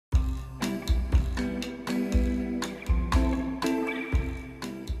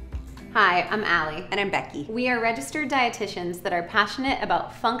Hi, I'm Allie. And I'm Becki. We are registered dietitians that are passionate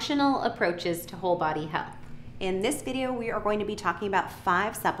about functional approaches to whole body health. In this video, we are going to be talking about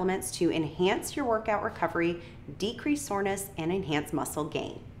 5 supplements to enhance your workout recovery, decrease soreness, and enhance muscle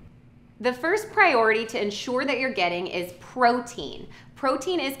gain. The first priority to ensure that you're getting is protein.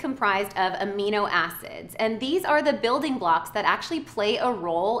 Protein is comprised of amino acids, and these are the building blocks that actually play a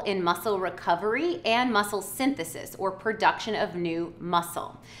role in muscle recovery and muscle synthesis, or production of new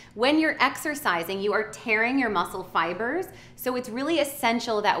muscle. When you're exercising, you are tearing your muscle fibers, so it's really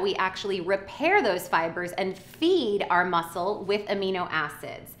essential that we actually repair those fibers and feed our muscle with amino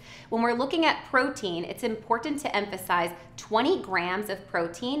acids. When we're looking at protein, it's important to emphasize 20 grams of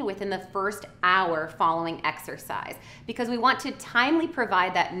protein within the first hour following exercise, because we want to timely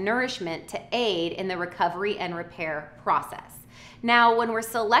provide that nourishment to aid in the recovery and repair process. Now, when we're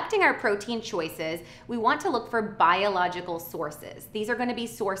selecting our protein choices, we want to look for biological sources. These are going to be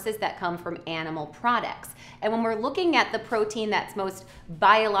sources that come from animal products. And when we're looking at the protein that's most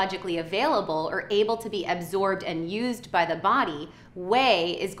biologically available or able to be absorbed and used by the body,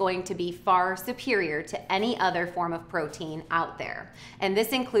 whey is going to be far superior to any other form of protein out there. And this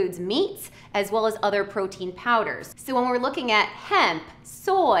includes meats as well as other protein powders. So when we're looking at hemp,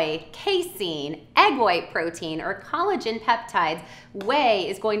 soy, casein, egg white protein, or collagen peptides, whey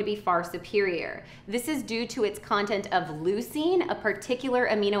is going to be far superior. This is due to its content of leucine, a particular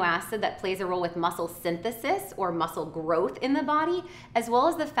amino acid that plays a role with muscle synthesis or muscle growth in the body, as well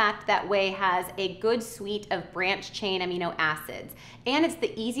as the fact that whey has a good suite of branched chain amino acids. And it's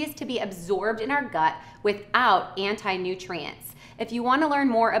the easiest to be absorbed in our gut without anti-nutrients. If you want to learn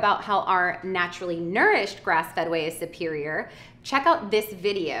more about how our naturally nourished grass-fed whey is superior, check out this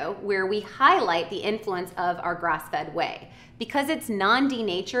video where we highlight the influence of our grass-fed whey. Because it's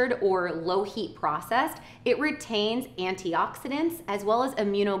non-denatured or low-heat processed, it retains antioxidants as well as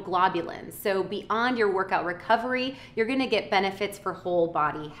immunoglobulins. So beyond your workout recovery, you're going to get benefits for whole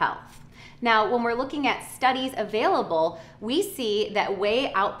body health. Now, when we're looking at studies available, we see that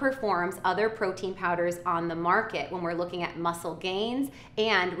whey outperforms other protein powders on the market when we're looking at muscle gains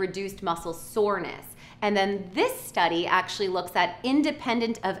and reduced muscle soreness. And then this study actually looks at,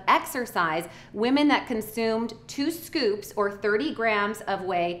 independent of exercise, women that consumed 2 scoops or 30 grams of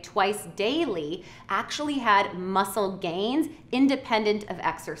whey twice daily actually had muscle gains independent of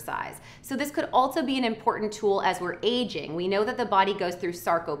exercise. So this could also be an important tool as we're aging. We know that the body goes through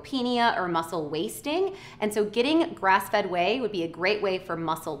sarcopenia or muscle wasting, and so getting grass-fed whey would be a great way for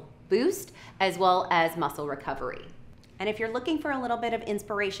muscle boost as well as muscle recovery. And if you're looking for a little bit of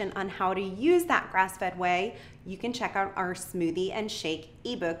inspiration on how to use that grass-fed whey, you can check out our smoothie and shake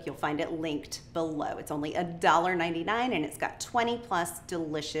ebook. You'll find it linked below. It's only $1.99 and it's got 20+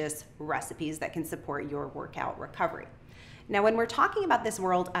 delicious recipes that can support your workout recovery. Now, when we're talking about this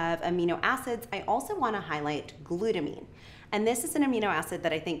world of amino acids, I also want to highlight glutamine. And this is an amino acid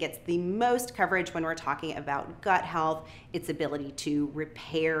that I think gets the most coverage when we're talking about gut health, its ability to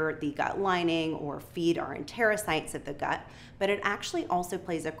repair the gut lining or feed our enterocytes of the gut, but it actually also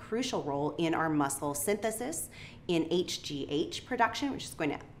plays a crucial role in our muscle synthesis, in HGH production, which is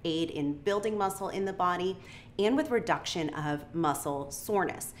going to aid in building muscle in the body, and with reduction of muscle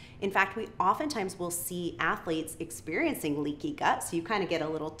soreness. In fact, we oftentimes will see athletes experiencing leaky gut, so you kind of get a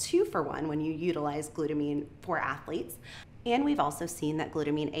little 2-for-1 when you utilize glutamine for athletes. And we've also seen that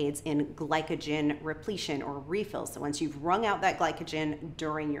glutamine aids in glycogen repletion or refill. So once you've wrung out that glycogen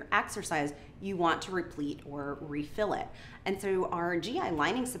during your exercise, you want to replete or refill it. And so our GI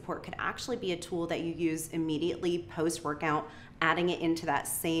lining support could actually be a tool that you use immediately post-workout, adding it into that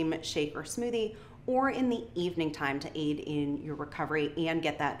same shake or smoothie, or in the evening time to aid in your recovery and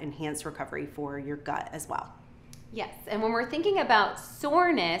get that enhanced recovery for your gut as well. Yes, and when we're thinking about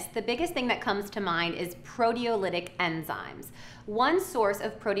soreness, the biggest thing that comes to mind is proteolytic enzymes. One source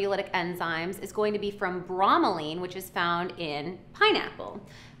of proteolytic enzymes is going to be from bromelain, which is found in pineapple.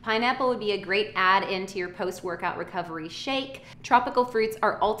 Pineapple would be a great add-in to your post-workout recovery shake. Tropical fruits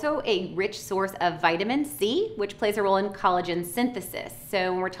are also a rich source of vitamin C, which plays a role in collagen synthesis.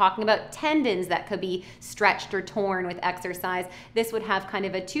 So when we're talking about tendons that could be stretched or torn with exercise, this would have kind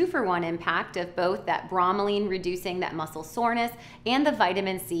of a 2-for-1 impact of both that bromelain reducing that muscle soreness and the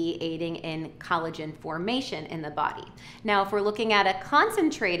vitamin C aiding in collagen formation in the body. Now, if we're looking at a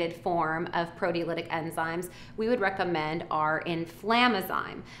concentrated form of proteolytic enzymes, we would recommend our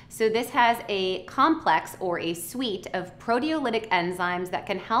inflammasome. So this has a complex or a suite of proteolytic enzymes that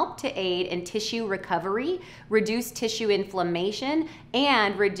can help to aid in tissue recovery, reduce tissue inflammation,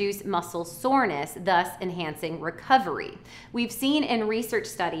 and reduce muscle soreness, thus enhancing recovery. We've seen in research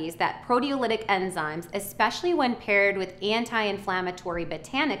studies that proteolytic enzymes, especially when when paired with anti-inflammatory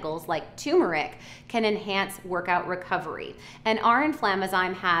botanicals like turmeric, can enhance workout recovery. And our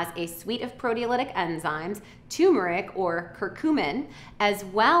Inflammazyme has a suite of proteolytic enzymes, turmeric or curcumin, as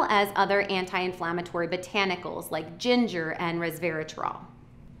well as other anti-inflammatory botanicals like ginger and resveratrol.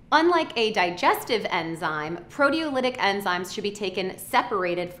 Unlike a digestive enzyme, proteolytic enzymes should be taken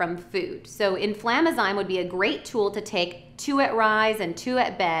separated from food. So Inflammazyme would be a great tool to take 2 at rise and 2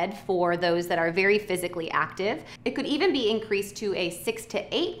 at bed for those that are very physically active. It could even be increased to a 6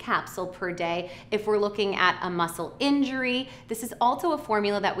 to 8 capsule per day if we're looking at a muscle injury. This is also a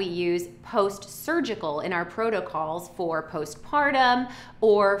formula that we use post-surgical in our protocols for postpartum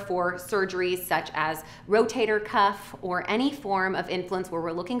or for surgeries such as rotator cuff or any form of influence where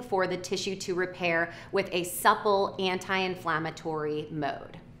we're looking for the tissue to repair with a supple anti-inflammatory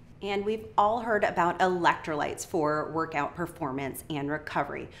mode. And we've all heard about electrolytes for workout performance and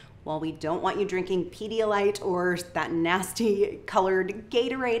recovery. While we don't want you drinking Pedialyte or that nasty colored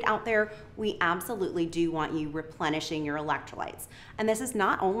Gatorade out there, we absolutely do want you replenishing your electrolytes. And this is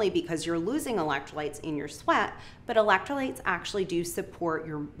not only because you're losing electrolytes in your sweat, but electrolytes actually do support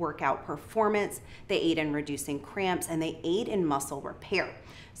your workout performance. They aid in reducing cramps and they aid in muscle repair.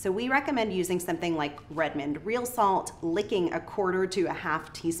 So we recommend using something like Redmond Real Salt, licking 1/4 to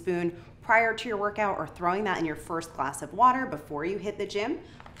 1/2 teaspoon prior to your workout, or throwing that in your first glass of water before you hit the gym,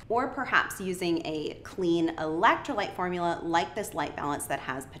 or perhaps using a clean electrolyte formula like this Light Balance that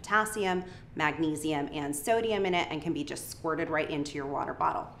has potassium, magnesium, and sodium in it and can be just squirted right into your water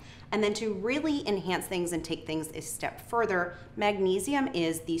bottle. And then to really enhance things and take things a step further, magnesium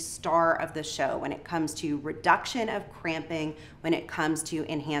is the star of the show when it comes to reduction of cramping, when it comes to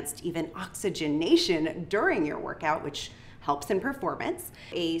enhanced even oxygenation during your workout, which helps in performance.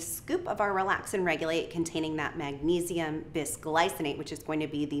 A scoop of our Relax and Regulate containing that magnesium bisglycinate, which is going to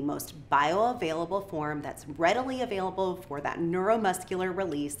be the most bioavailable form that's readily available for that neuromuscular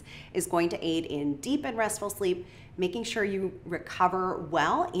release, is going to aid in deep and restful sleep, making sure you recover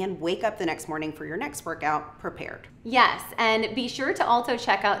well and wake up the next morning for your next workout prepared. Yes, and be sure to also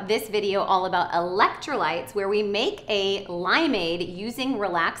check out this video all about electrolytes, where we make a limeade using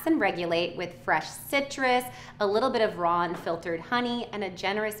Relax and Regulate with fresh citrus, a little bit of raw and filtered honey, and a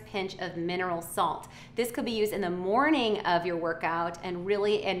generous pinch of mineral salt. This could be used in the morning of your workout and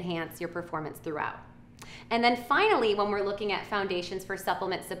really enhance your performance throughout. And then finally, when we're looking at foundations for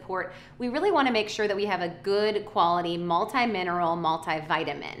supplement support, we really want to make sure that we have a good quality multi-mineral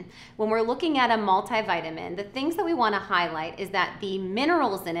multivitamin. When we're looking at a multivitamin, the things that we want to highlight is that the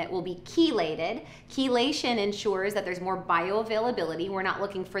minerals in it will be chelated. Chelation ensures that there's more bioavailability. We're not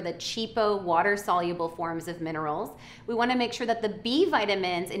looking for the cheapo water-soluble forms of minerals. We want to make sure that the B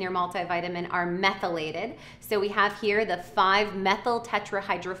vitamins in your multivitamin are methylated. So we have here the 5-methyl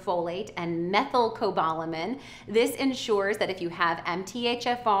tetrahydrofolate and methylcobalamin. This ensures that if you have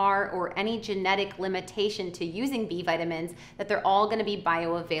MTHFR or any genetic limitation to using B vitamins, that they're all going to be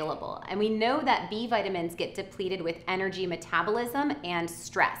bioavailable. And we know that B vitamins get depleted with energy metabolism and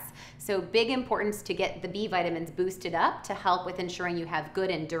stress. So big importance to get the B vitamins boosted up to help with ensuring you have good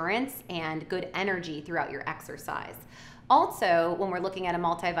endurance and good energy throughout your exercise. Also, when we're looking at a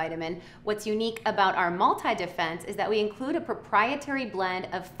multivitamin, what's unique about our multi-defense is that we include a proprietary blend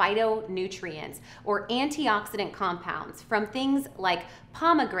of phytonutrients or antioxidant compounds from things like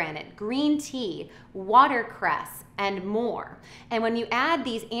pomegranate, green tea, watercress, and more. And when you add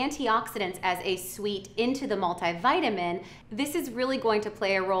these antioxidants as a suite into the multivitamin, this is really going to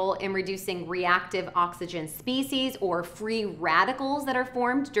play a role in reducing reactive oxygen species or free radicals that are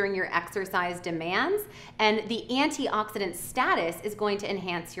formed during your exercise demands. And the antioxidant status is going to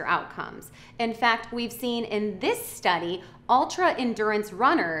enhance your outcomes. In fact, we've seen in this study, ultra endurance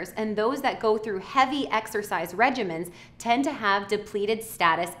runners and those that go through heavy exercise regimens tend to have depleted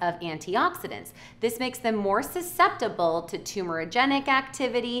status of antioxidants. This makes them more susceptible to tumorigenic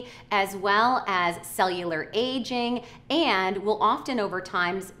activity as well as cellular aging, and will often over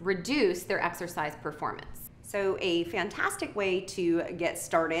time reduce their exercise performance. So a fantastic way to get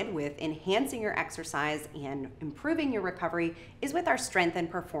started with enhancing your exercise and improving your recovery is with our Strength and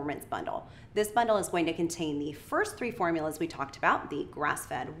Performance Bundle. This bundle is going to contain the first 3 formulas we talked about, the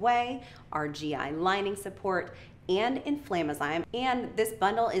Grassfed Whey, our GI lining support, and Inflammazyme. And this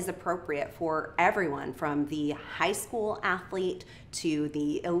bundle is appropriate for everyone from the high school athlete to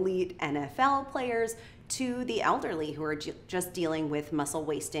the elite NFL players to the elderly who are just dealing with muscle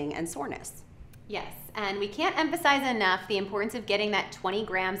wasting and soreness. Yes, and we can't emphasize enough the importance of getting that 20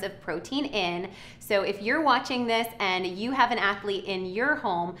 grams of protein in. So if you're watching this and you have an athlete in your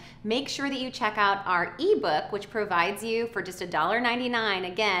home, make sure that you check out our ebook, which provides you for just $1.99,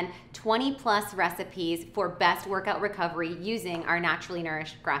 again, 20+ recipes for best workout recovery using our naturally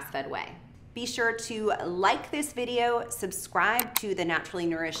nourished grass-fed whey. Be sure to like this video, subscribe to the Naturally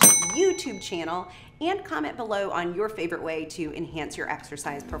Nourished YouTube channel, and comment below on your favorite way to enhance your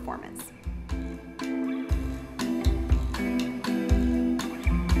exercise performance.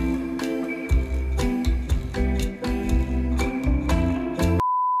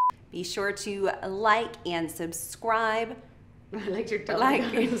 Be sure to like and subscribe. I liked your Like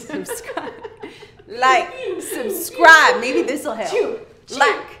and subscribe. Like, subscribe. Maybe this will help.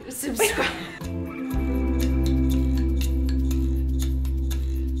 Like, subscribe.